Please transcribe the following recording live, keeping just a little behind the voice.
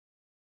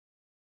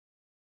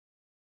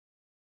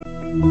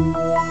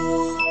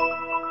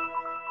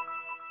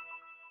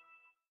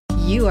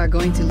You are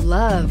going to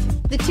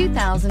love the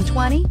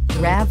 2020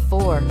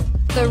 RAV4.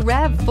 The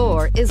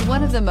RAV4 is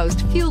one of the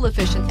most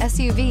fuel-efficient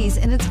SUVs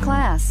in its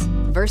class.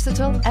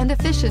 Versatile and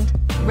efficient,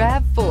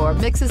 RAV4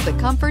 mixes the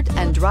comfort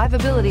and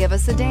drivability of a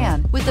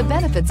sedan with the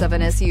benefits of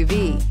an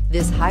SUV.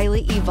 This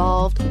highly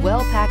evolved,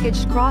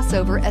 well-packaged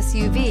crossover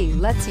SUV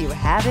lets you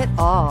have it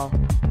all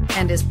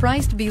and is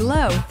priced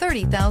below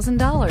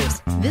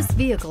 $30,000. This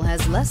vehicle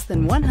has less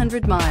than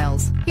 100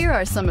 miles. Here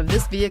are some of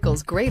this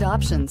vehicle's great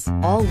options: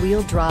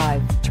 all-wheel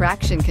drive,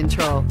 traction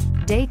control,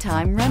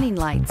 daytime running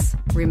lights,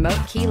 remote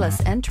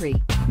keyless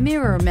entry,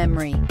 mirror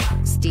memory,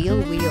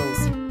 steel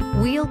wheels,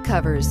 wheel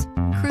covers,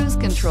 cruise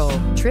control,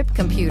 trip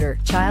computer,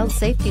 child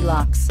safety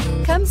locks.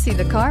 Come see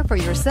the car for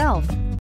yourself.